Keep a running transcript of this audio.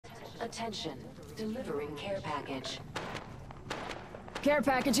Attention, delivering care package. Care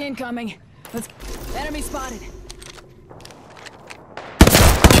package incoming. Let's... Enemy spotted.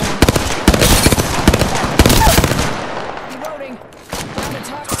 Reloading. Found a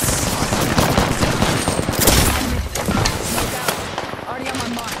target. Smoke out. Already on my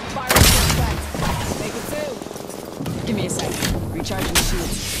mark. Fire suspect. Make it two. Give me a second. Recharging the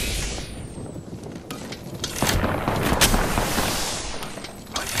shields.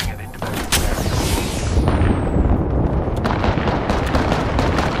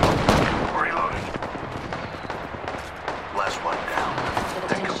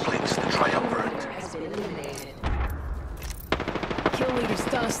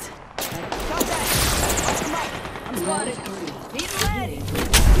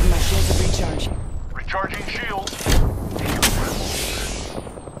 Recharging shields.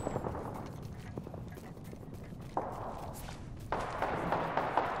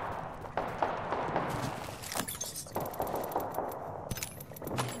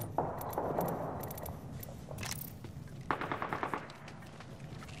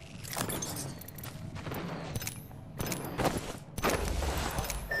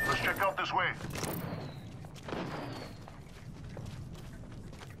 Let's check out this way.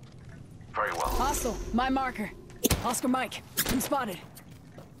 Very well. Hostile, my marker. Oscar Mike, I'm spotted.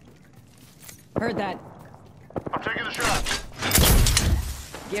 Heard that. I'm taking the shot.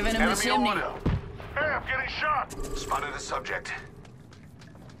 Giving him the Enemy chimney. order. Hey, I'm getting shot. Spotted a subject.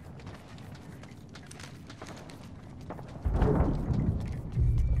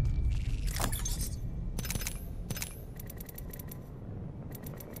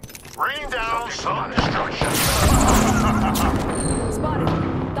 Rain down some destruction. Spotted.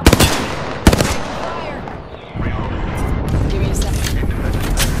 Double fire. Give me a second.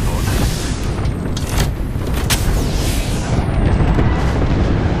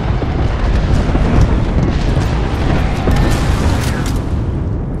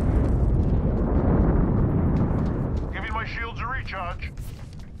 Giving my shields a recharge.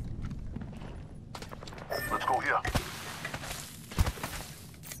 Let's go here.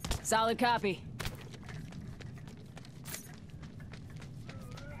 Solid copy.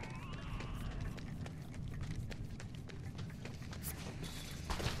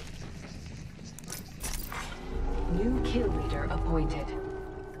 New kill leader appointed.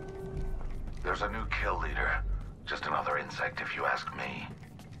 There's a new kill leader. Just another insect if you ask me.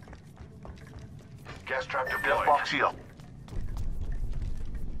 Gas trap Death deployed. box here.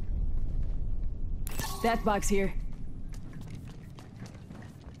 Death box here.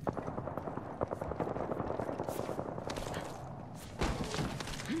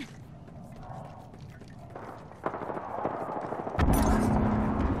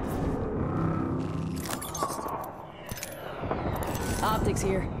 Optics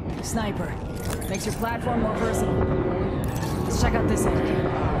here. Sniper. Makes your platform more versatile. Let's check out this end.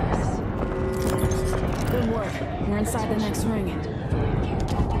 Good work. We're inside the next ring.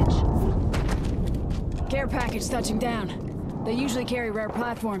 Care package touching down. They usually carry rare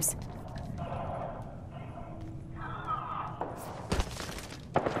platforms.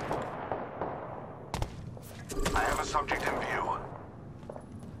 I have a subject in view.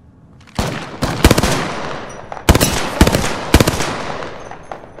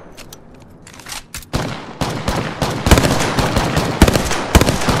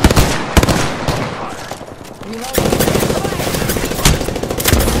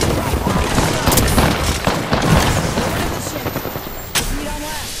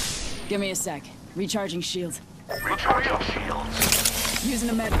 Give me a sec. Recharging shields. Recharging shields. Using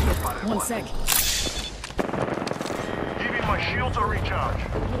a med kit. 1 sec. Giving my shields a recharge.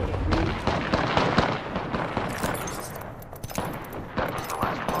 That was the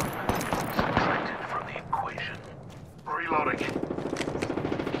last one. Subtracted from the equation. Reloading.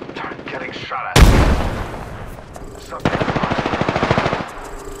 Getting shot at. Subject spotted.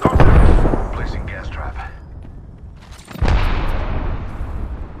 Contact. Placing gas trap.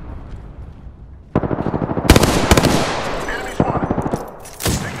 Enemy spotted.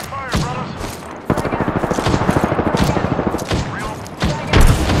 Taking fire, brothers. Reload.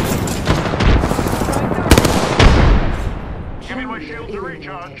 Giving my shields a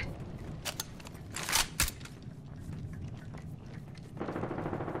recharge.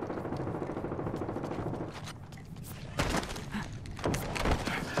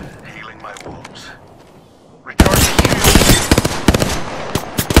 Healing my wounds. Recharging shields.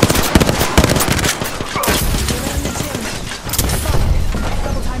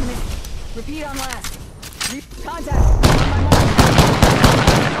 Double timing it. Repeat on last. Contact. On my mark.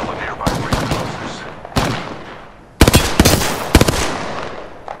 Tell the nearby reinforcers.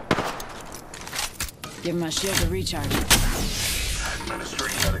 Give my shield a recharge.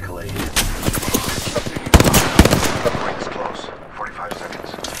 Administering medical aid. Rings close. 45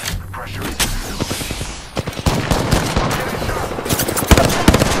 seconds. The pressure is exhilarating. I'm getting shot!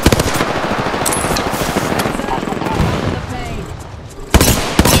 The pain.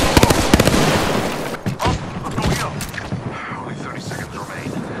 Up the wheel! Only 30 seconds remain.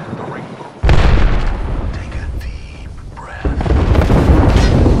 The ring will... Take a deep breath.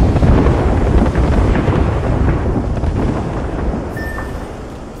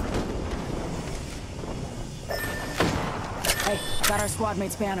 Hey, got our squad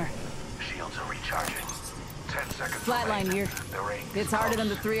mate's banner. Shields are recharging. 10 seconds Flatline remain. here. The ring is It's harder than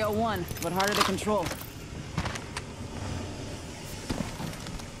the close. 301, but harder to control.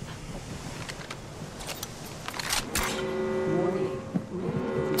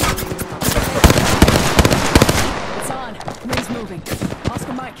 It's on. Ring's moving.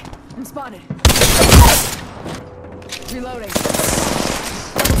 Oscar Mike, I'm spotted. Reloading.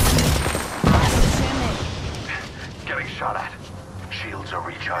 Chimney. Getting shot at. Shields are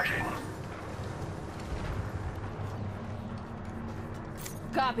recharging.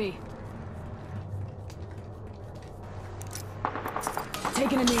 Copy.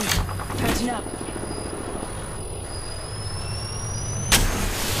 Taking a knee. Patching up.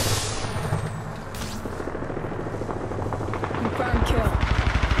 Confirmed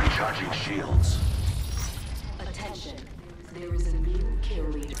kill. Recharging shields. Attention, there is a new kill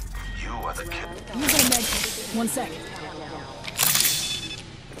leader. You are the kid. Using a med. 1 sec. Countdown.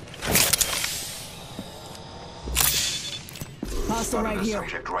 Hostile Spotted right a here.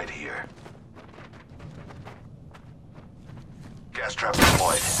 subject right here. Gas trap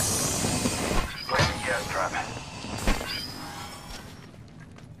deployed. Placing gas trap.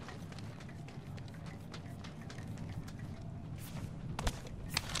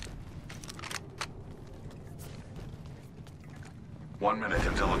 One minute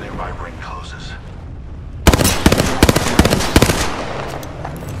until a nearby ring closes.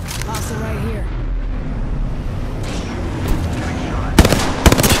 Hostile right here. Getting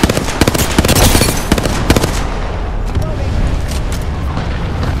shot.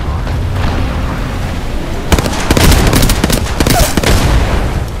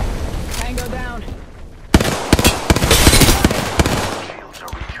 Tango down. Shields are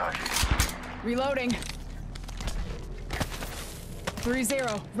recharging. Reloading.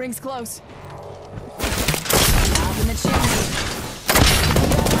 3-0. Rings close. Up in the chimney.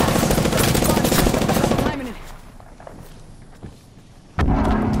 Climbing it.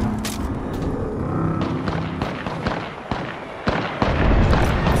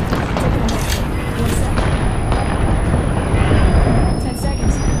 Taking a minute. 1 second. 10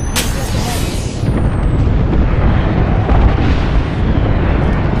 seconds. Rings just ahead.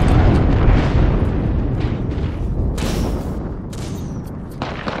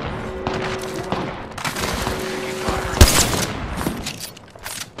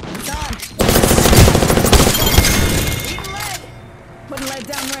 It's on. Eating lead. Putting lead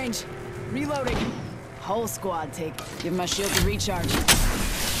downrange. Reloading. Whole squad take. Give my shield a recharge.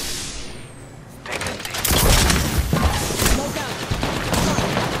 Take a deep Smoke out.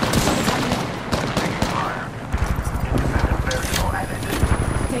 taking fire. Independent variable added.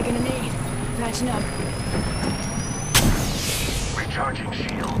 Taking a knee. Patching up. Recharging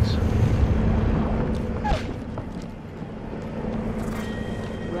shields.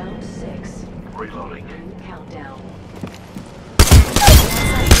 Round 6. Reloading. Ring countdown.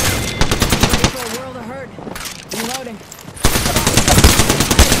 Ready for a world of hurt. Reloading.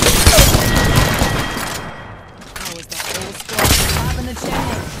 That was the whole squad. Top in the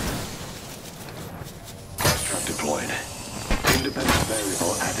chimney. Gas trap deployed. Independent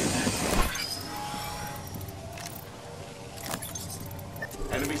variable added.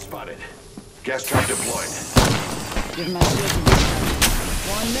 Enemy spotted. Gas trap deployed. Give my shield a recharge.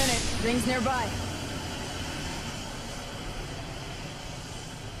 1 minute. Rings nearby.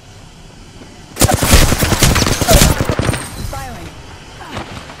 Firing.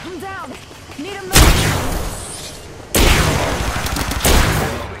 I'm down. Need a move.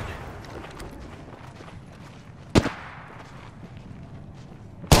 Reloading.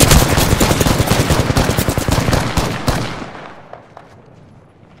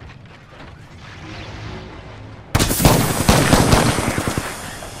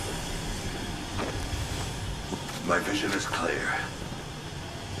 My vision is clear.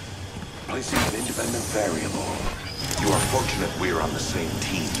 Placing an independent variable. You are fortunate we're on the same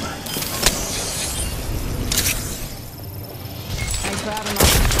team. Thanks for having me.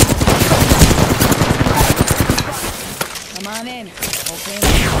 Come on in. Whole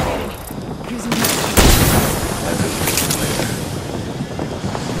family's waiting. Using my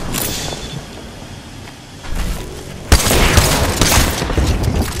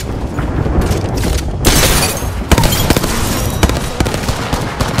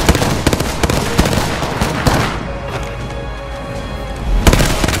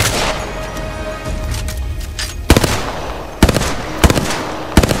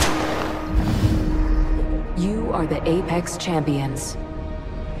Apex Champions.